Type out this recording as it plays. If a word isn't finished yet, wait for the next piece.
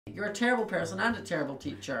You're a terrible person and a terrible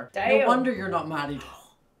teacher. Damn. No wonder you're not married.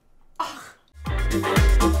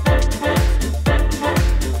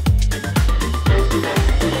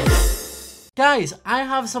 Guys, I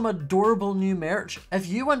have some adorable new merch. If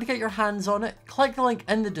you want to get your hands on it, click the link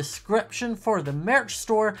in the description for the merch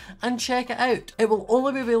store and check it out. It will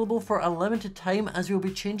only be available for a limited time as we'll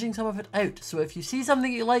be changing some of it out. So if you see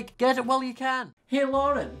something you like, get it while you can. Hey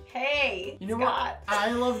Lauren. Hey, You know Scott. what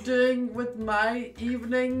I love doing with my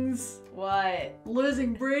evenings? What?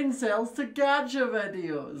 Losing brain cells to gacha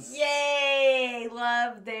videos. Yay!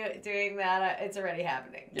 Love doing that. It's already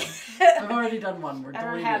happening. Yeah. I've already done one. We're I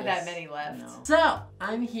don't deleting have this. that many left. No. So,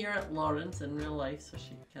 I'm here at Lauren's in real life, so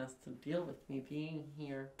she has to deal with me being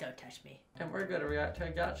here. Don't touch me. And we're going to react to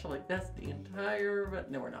a gacha like this the entire...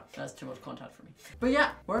 But no, we're not. That's too much content for me. But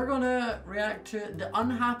yeah, we're going to react to the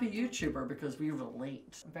unhappy YouTuber because we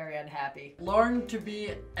relate. I'm very unhappy. Lauren, to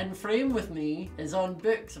be in frame with me, is on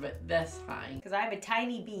books about this high. Because I'm a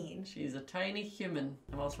tiny bean. She's a tiny human.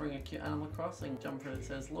 I'm also wearing a cute Animal Crossing jumper that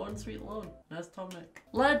says Lone Sweet Lone. That's Dominic.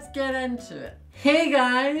 Let's get into it. Hey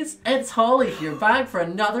guys, it's Holly here, back for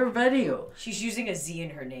another video. She's using a Z in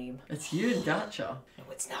her name. It's you and Gacha. No,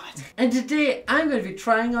 it's not. And today I'm going to be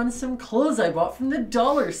trying on some clothes I bought from the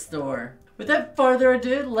dollar store. Without further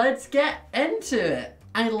ado, let's get into it.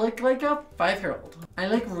 I look like a 5-year-old. I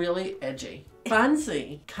look really edgy.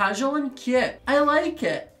 Fancy, casual and cute. I like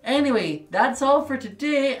it. Anyway, that's all for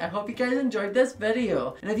today. I hope you guys enjoyed this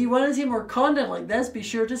video. And if you want to see more content like this, be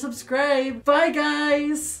sure to subscribe. Bye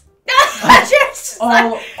guys!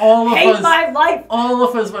 all of hate us, my life. all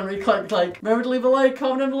of us when we clicked like. Remember to leave a like,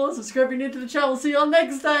 comment down below, subscribe if you're new to the channel. See you all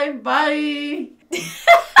next time. Bye!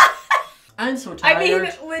 I'm so tired. I mean,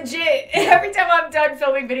 legit. Every time I'm done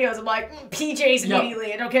filming videos, I'm like, PJs immediately.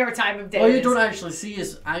 Yep. I don't care what time of day. All you don't actually see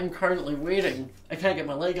is I'm currently waiting. I can't get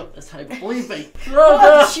my leg up this high, believe me.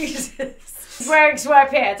 Oh, Jesus. He's wearing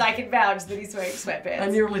sweatpants. I can vouch that he's wearing sweatpants. I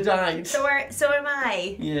nearly died. So am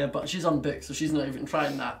I. Yeah, but she's on books, so she's not even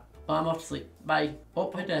trying that. Oh, I'm off to sleep. Bye. Oh,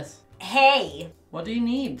 who this? Hey. What do you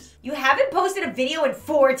need? You haven't posted a video in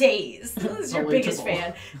 4 days. This is your biggest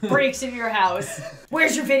fan. Breaks into your house.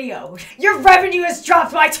 Where's your video? Your revenue has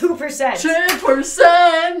dropped by 2%. 2%!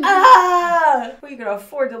 Ah! Well, you can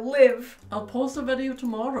afford to live. I'll post a video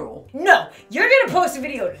tomorrow. No, you're gonna post a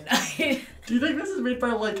video tonight. Do you think this is made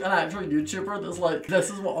by like an actual YouTuber that's like, this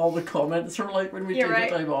is what all the comments are like when we take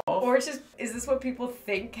the time off? Or it's just, is this what people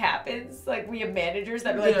think happens? Like we have managers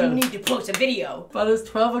that are like, you need to post a video. But it's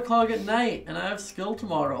 12 o'clock at night and I have school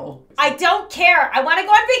tomorrow. I don't care. I want to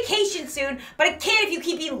go on vacation soon, but I can't if you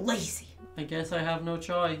keep being lazy. I guess I have no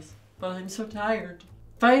choice, but I'm so tired.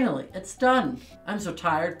 Finally, it's done. I'm so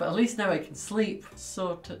tired, but at least now I can sleep.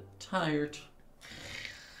 So tired.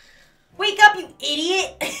 Wake up, you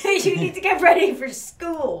idiot! You need to get ready for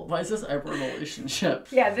school. Why is this our relationship?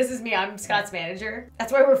 Yeah, this is me. I'm Scott's manager.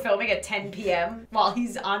 That's why we're filming at 10 p.m. while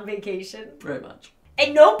he's on vacation. Pretty much.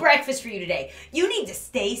 And no breakfast for you today. You need to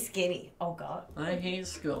stay skinny. Oh, God. I hate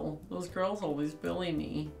school. Those girls always bully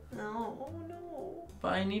me. No, oh, no.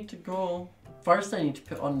 But I need to go. First, I need to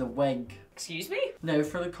put on the wig. Excuse me? Now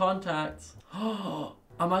for the contacts. Oh,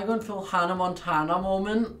 am I going full Hannah Montana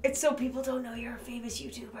moment? It's so people don't know you're a famous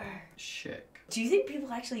YouTuber. Chic. Do you think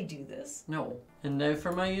people actually do this? No. And now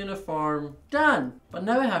for my uniform. Done. But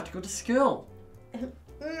now I have to go to school.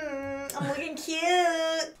 I'm looking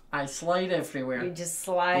cute. I slide everywhere. You're just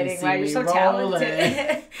sliding. You Wow, see you're me so rolling.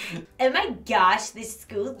 talented. Oh my gosh, this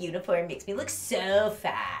school uniform makes me look so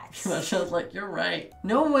fat. That sounds like you're right.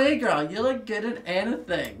 No way, girl. You look good at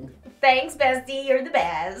anything. Thanks, bestie. You're the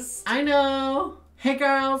best. I know. Hey,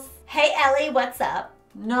 girls. Hey, Ellie. What's up?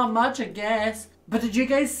 Not much, I guess. But did you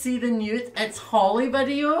guys see the new It's Holly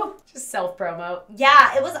video? Just self-promo.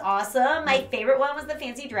 Yeah, it was awesome. My favorite one was the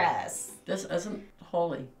fancy dress. This isn't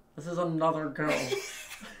Holly. This is another girl.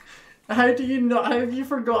 How do you know? How have you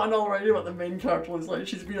forgotten already what the main character looks like?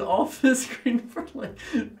 She's been off the screen for like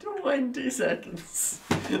 20 seconds.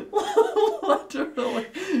 Literally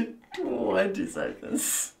 20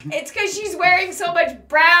 seconds. It's because she's wearing so much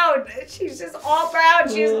brown. She's just all brown.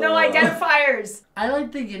 She has no identifiers. I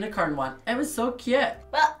like the unicorn one. It was so cute.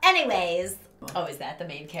 Well, anyways. Oh, is that the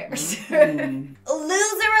main character?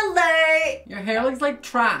 Loser alert! Your hair looks like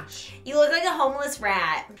trash. You look like a homeless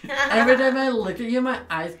rat. Every time I look at you, my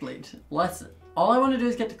eyes bleed. Listen, all I want to do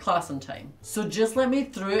is get to class on time. So just let me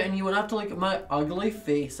through and you won't have to look at my ugly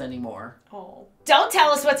face anymore. Oh. Don't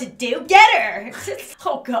tell us what to do. Get her!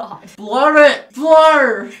 Oh, God. Blur it!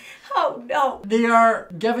 Blur! Oh, no. They are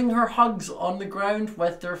giving her hugs on the ground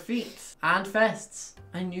with their feet and fists.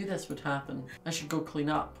 I knew this would happen. I should go clean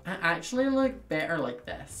up. I actually look better like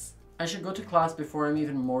this. I should go to class before I'm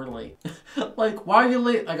even more late. Like, why are you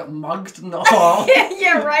late? I got mugged in the hall.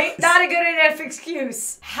 Yeah, right? Not a good enough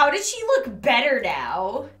excuse. How did she look better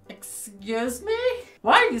now? Excuse me?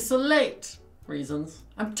 Why are you so late? Reasons.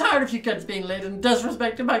 I'm tired of you kids being late and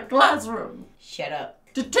disrespecting my classroom. Shut up.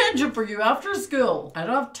 Detention for you after school. I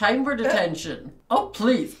don't have time for detention. Oh,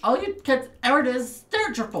 please. All you kids ever do is stare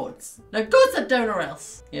at your phones. Now go sit down or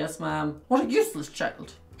else. Yes, ma'am. What a useless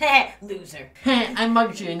child. Heh, loser. I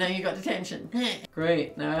mugged you, now you got detention.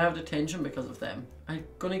 Great, now I have detention because of them. I'm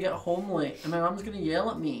gonna get home late and my mom's gonna yell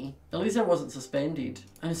at me. At least I wasn't suspended.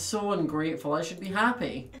 I'm so ungrateful, I should be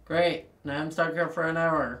happy. Great, now I'm stuck here for an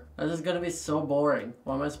hour. This is gonna be so boring.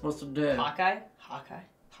 What am I supposed to do? Hawkeye? Hawkeye?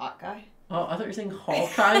 Hawkeye? Oh, I thought you were saying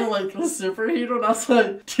Hawkeye, like the superhero, and I was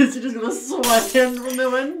like, is he just gonna swing in from the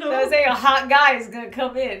window? I was saying a hot guy is gonna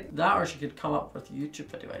come in. That or she could come up with YouTube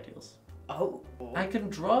video ideas. Oh. I can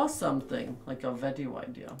draw something, like a video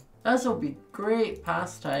idea. This will be great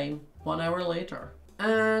pastime 1 hour later.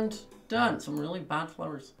 And done. Some really bad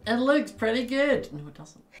flowers. It looks pretty good. No, it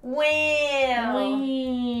doesn't. Wow.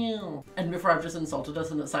 Wow. And before I've just insulted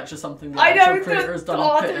us and it's actually something the I know, actual creator's the done.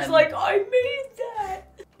 author's like, I made that.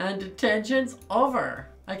 And detention's over.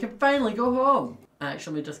 I can finally go home. I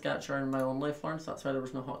actually made this Gacha in my own life, Lauren, so that's why there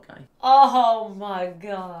was no Hawkeye. Oh my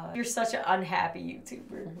god. You're such an unhappy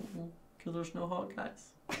YouTuber. Because there's no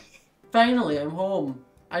Hawkeyes. Finally, I'm home.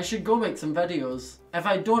 I should go make some videos. If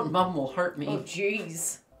I don't, Mum will hurt me. Oh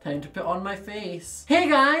jeez. Time to put on my face. Hey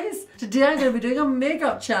guys! Today I'm going to be doing a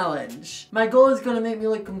makeup challenge. My goal is going to make me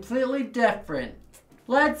look completely different.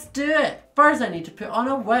 Let's do it! First I need to put on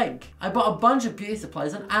a wig. I bought a bunch of beauty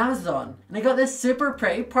supplies on Amazon and I got this super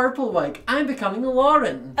pretty purple wig. I'm becoming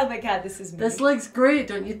Lauren. Oh my god, this is me. This looks great,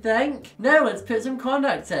 don't you think? Now let's put some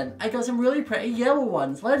contacts in. I got some really pretty yellow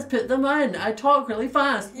ones. Let's put them in. I talk really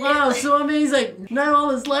fast. Wow, so amazing. Now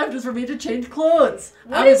all that's left is for me to change clothes.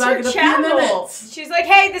 I'll be back in a few minutes. She's like,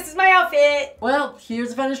 hey, this is my outfit. Well,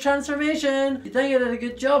 here's the finished transformation. You think I did a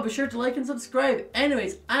good job? Be sure to like and subscribe.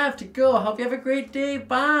 Anyways, I have to go. Hope you have a great day.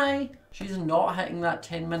 Bye. She's not hitting that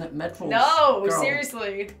 10-minute mid-roll. No, girl.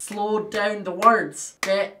 Seriously. Slow down the words.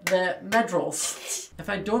 Get the mid-rolls. If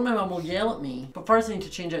I don't, my mum will yell at me. But first I need to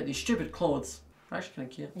change out these stupid clothes. They're actually kind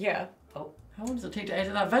of cute. Yeah. Oh. How long does it take to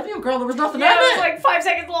edit that video, girl? There was nothing in it. it was like 5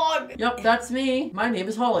 seconds long. Yep, that's me. My name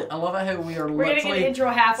is Holly. I love it how we are literally gonna get the intro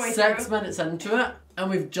halfway 6 minutes into it and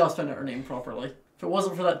we've just found out her name properly. If it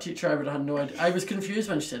wasn't for that teacher, I would have had no idea. I was confused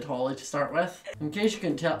when she said Holly to start with. In case you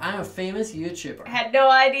couldn't tell, I'm a famous YouTuber. I had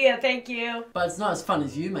no idea, thank you. But it's not as fun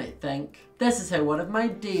as you might think. This is how one of my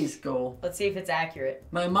days go. Let's see if it's accurate.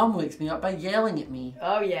 My mum wakes me up by yelling at me.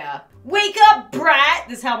 Oh yeah. Wake up, brat!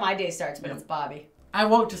 This is how my day starts, but it's Bobby. I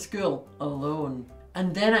walk to school alone.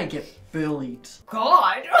 And then I get bullied.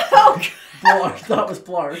 God! Oh, Blurred. That was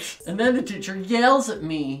blurred. And then the teacher yells at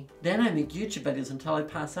me. Then I make YouTube videos until I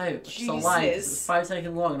pass out. Which is a lie, because it's 5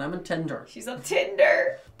 seconds long and I'm on Tinder. She's on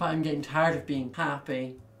Tinder. But I'm getting tired of being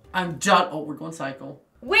happy. I'm done. Oh, we're going cycle.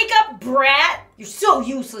 Wake up, brat! You're so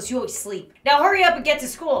useless, you always sleep. Now hurry up and get to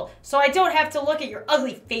school, so I don't have to look at your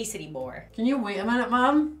ugly face anymore. Can you wait a minute,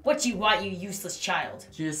 Mom? What do you want, you useless child?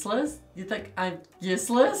 Useless? You think I'm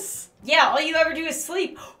useless? Yeah, all you ever do is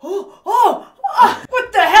sleep. What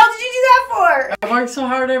the hell did you do that for? I work so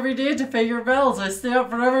hard every day to pay your bills. I stay up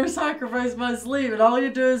forever, sacrifice my sleep, and all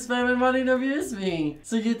you do is spend my money to abuse me.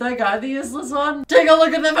 So you think I'm the useless one? Take a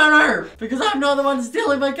look at the mirror! Because I'm not the one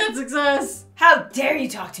stealing my kid's success! How dare you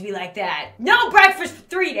talk to me like that? No breakfast for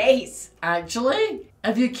 3 days! Actually,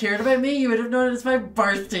 if you cared about me, you would have known it's my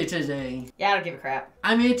birthday today. Yeah, I don't give a crap.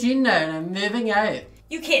 I'm 18 now and I'm moving out.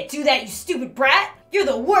 You can't do that, you stupid brat! You're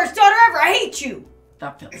the worst daughter ever, I hate you!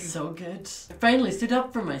 That feels so good. I finally stood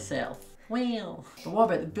up for myself. Well, but what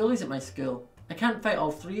about the bullies at my school? I can't fight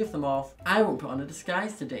all 3 of them off. I won't put on a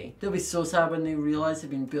disguise today. They'll be so sad when they realise they've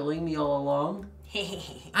been bullying me all along.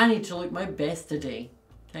 I need to look my best today.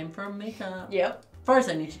 Time for makeup. Yep. First,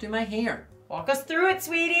 I need to do my hair. Walk us through it,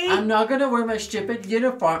 sweetie. I'm not gonna wear my stupid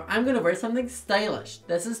uniform. I'm gonna wear something stylish.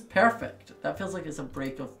 This is perfect. That feels like it's a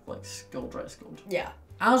break of like school dress code. Yeah.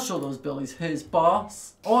 I'll show those bullies who's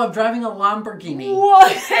boss. Oh, I'm driving a Lamborghini.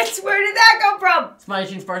 What? Where did that come from? It's my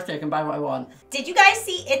 18th birthday. I can buy what I want. Did you guys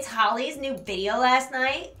see It's Holly's new video last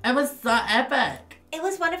night? It was so epic. It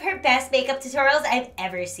was one of her best makeup tutorials I've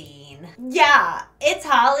ever seen. Yeah, It's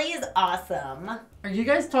Holly is awesome. Are you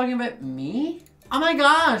guys talking about me? Oh my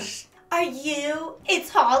gosh. Are you? It's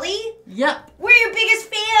Holly? Yep. We're your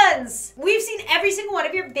biggest fans. We've seen every single one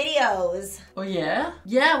of your videos. Oh yeah?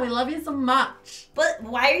 Yeah, we love you so much. But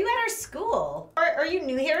why are you at our school? Are you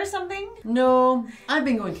new here or something? No, I've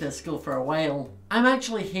been going to this school for a while. I'm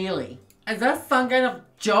actually Haley. Is that some kind of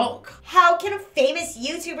joke? How can a famous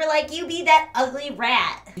YouTuber like you be that ugly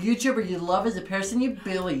rat? The YouTuber you love is the person you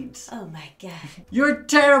bullied. Oh my god. You're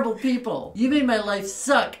terrible people. You made my life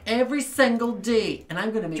suck every single day. And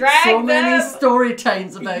I'm going to make Drag so many them. story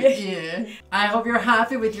times about you. I hope you're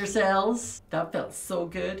happy with yourselves. That felt so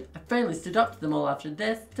good. I finally stood up to them all after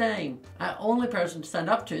this time. The only person to stand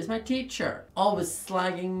up to is my teacher. Always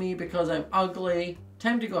slagging me because I'm ugly.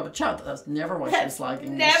 Time to go have a chat. That's never why she was slagging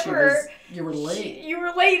me. Never. You were late. You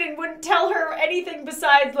were late and wouldn't tell her anything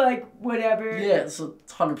besides, like, whatever. Yeah, so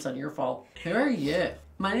it's 100% your fault. Who are you?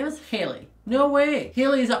 My name is Haley. No way.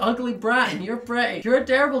 Haley is an ugly brat and you're pretty. You're a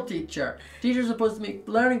terrible teacher. Teachers are supposed to make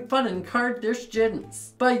learning fun and encourage their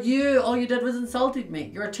students. But you, all you did was insulted me.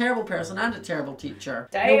 You're a terrible person and a terrible teacher.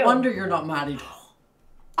 Damn. No wonder you're not married.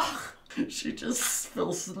 She just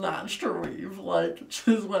Phil snatched her weave, like,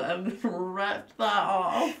 just went and ripped that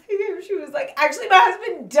off. She was like, actually my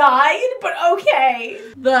husband died, but okay.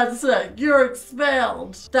 That's it, you're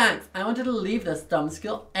expelled. Thanks, I wanted to leave this dumb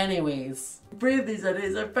school anyways. Breathe these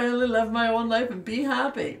days, I finally live my own life and be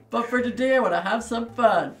happy. But for today, I want to have some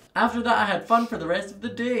fun. After that, I had fun for the rest of the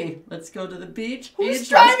day. Let's go to the beach. Who's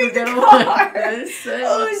driving the car?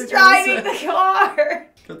 Who's driving the car?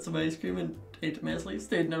 Got some ice cream and ate messily.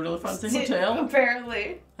 Stayed in a really fancy hotel.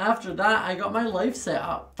 Apparently. After that, I got my life set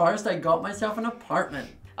up. First, I got myself an apartment.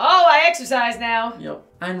 Oh, I exercise now. Yep.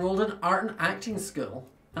 I enrolled in art and acting school.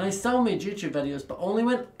 And I still made YouTube videos, but only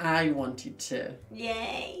when I wanted to.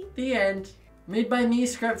 Yay. The end. Made by me,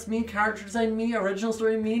 scripts me, character design me, original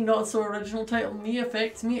story me, not so original title me,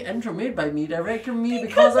 effects me, intro made by me, director me,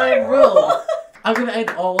 because I rule. I'm gonna end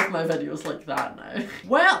all of my videos like that now.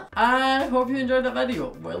 Well, I hope you enjoyed that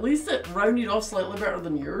video. Well, at least it rounded off slightly better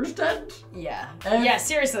than yours did. Yeah. Yeah,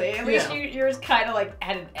 seriously. At least yours kind of like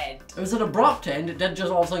had an end. It was an abrupt end. It did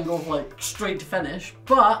just all of a sudden go like straight to finish.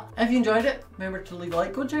 But if you enjoyed it, remember to leave a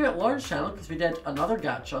like. Go check out Lauren's channel because we did another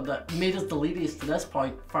gacha that made us delete us to this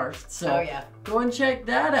point first. So go and check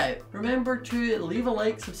that out. Remember to leave a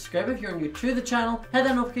like, subscribe if you're new to the channel, hit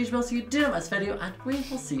that notification bell so you do not miss a video, and we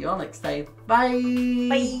will see you all next time. Bye.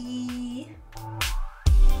 Bye.